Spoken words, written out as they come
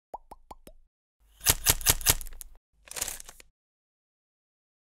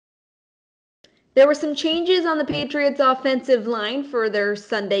There were some changes on the Patriots' offensive line for their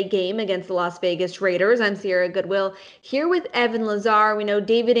Sunday game against the Las Vegas Raiders. I'm Sierra Goodwill here with Evan Lazar. We know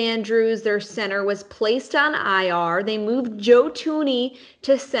David Andrews, their center, was placed on IR. They moved Joe Thuney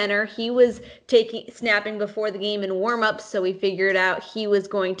to center. He was snapping before the game in warmups, so we figured out he was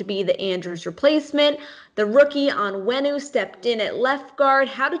going to be the Andrews replacement. The rookie Onwenu stepped in at left guard.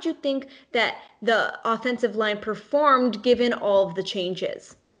 How did you think that the offensive line performed given all of the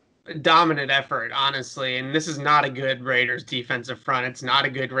changes? Dominant effort, honestly. And this is not a good Raiders defensive front. It's not a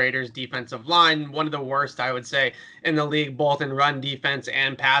good Raiders defensive line. One of the worst, I would say, in the league, both in run defense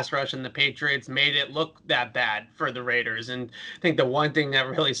and pass rush. And the Patriots made it look that bad for the Raiders. And I think the one thing that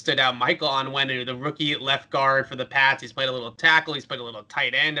really stood out, Michael Onwenu, the rookie left guard for the Pats, he's played a little tackle, he's played a little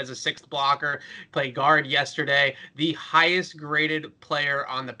tight end as a sixth blocker, played guard yesterday. The highest graded player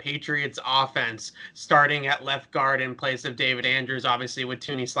on the Patriots offense, starting at left guard in place of David Andrews, obviously with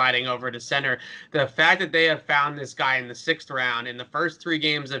Thuney sliding over to center. The fact that they have found this guy in the sixth round in the first 3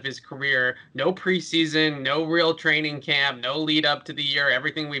 games of his career, no preseason, no real training camp, no lead up to the year,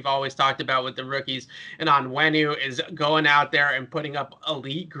 everything we've always talked about with the rookies, and Onwenu is going out there and putting up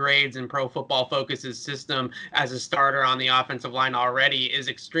elite grades in Pro Football Focus's system as a starter on the offensive line already is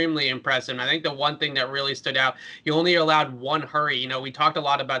extremely impressive. And I think the one thing that really stood out, you only allowed one hurry. You know, we talked a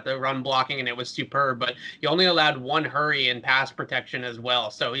lot about the run blocking and it was superb, but you only allowed one hurry in pass protection as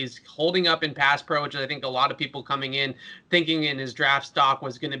well. So he's holding up in pass pro, which I think a lot of people coming in thinking in his draft stock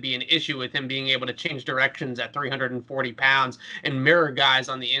was going to be an issue with him being able to change directions at 340 pounds and mirror guys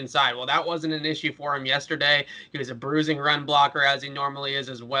on the inside. Well, that wasn't an issue for him yesterday. He was a bruising run blocker as he normally is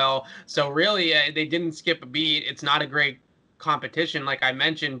as well. So really, they didn't skip a beat. It's not a great competition, like I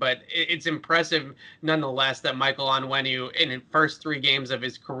mentioned, but it's impressive nonetheless that Michael Onwenu, in the first 3 games of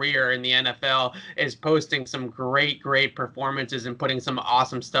his career in the NFL, is posting some great performances and putting some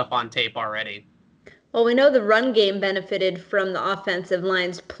awesome stuff on tape already. Well, we know the run game benefited from the offensive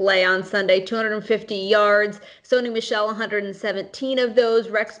line's play on Sunday. 250 yards. Sony Michel, 117 of those.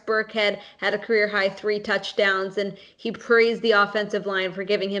 Rex Burkhead had a career high 3 touchdowns, and he praised the offensive line for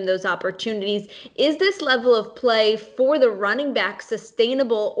giving him those opportunities. Is this level of play for the running back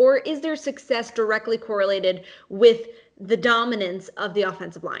sustainable, or is their success directly correlated with the dominance of the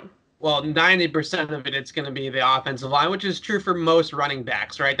offensive line? Well, 90% of it's going to be the offensive line, which is true for most running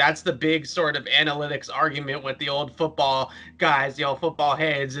backs, right? That's the big sort of analytics argument with the old football guys, the old football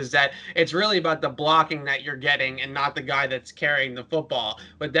heads, is that it's really about the blocking that you're getting and not the guy that's carrying the football.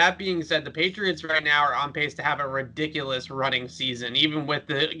 But that being said, the Patriots right now are on pace to have a ridiculous running season, even with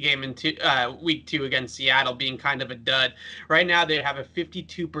the game in week 2 against Seattle being kind of a dud. Right now, they have a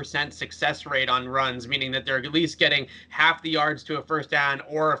 52% success rate on runs, meaning that they're at least getting half the yards to a first down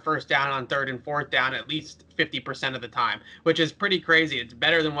or a first down on third and fourth down at least 50% of the time, which is pretty crazy. It's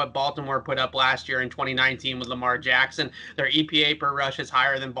better than what Baltimore put up last year in 2019 with Lamar Jackson. Their EPA per rush is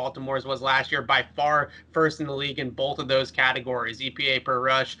higher than Baltimore's was last year, by far first in the league in both of those categories, EPA per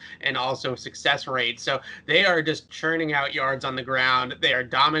rush and also success rate. So they are just churning out yards on the ground. They are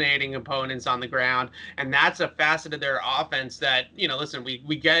dominating opponents on the ground. And that's a facet of their offense that, you know, listen,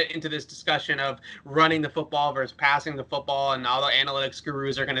 we get into this discussion of running the football versus passing the football, and all the analytics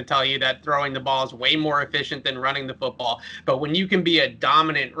gurus are going to tell you that throwing the ball is way more efficient than running the football. But when you can be a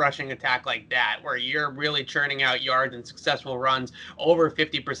dominant rushing attack like that, where you're really churning out yards and successful runs over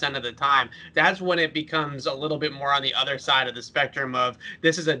 50% of the time, that's when it becomes a little bit more on the other side of the spectrum of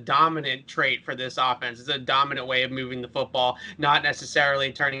this is a dominant trait for this offense. It's a dominant way of moving the football, not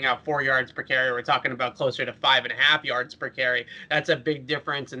necessarily turning out 4 yards per carry. We're talking about closer to 5.5 yards per carry. That's a big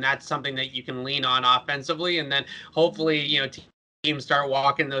difference, and that's something that you can lean on offensively. And then hopefully, you know, teams start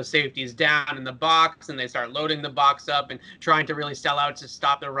walking those safeties down in the box and they start loading the box up and trying to really sell out to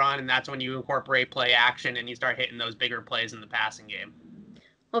stop the run. And that's when you incorporate play action and you start hitting those bigger plays in the passing game.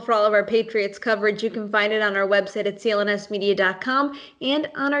 Well, for all of our Patriots coverage, you can find it on our website at clnsmedia.com and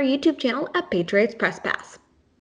on our YouTube channel at Patriots Press Pass.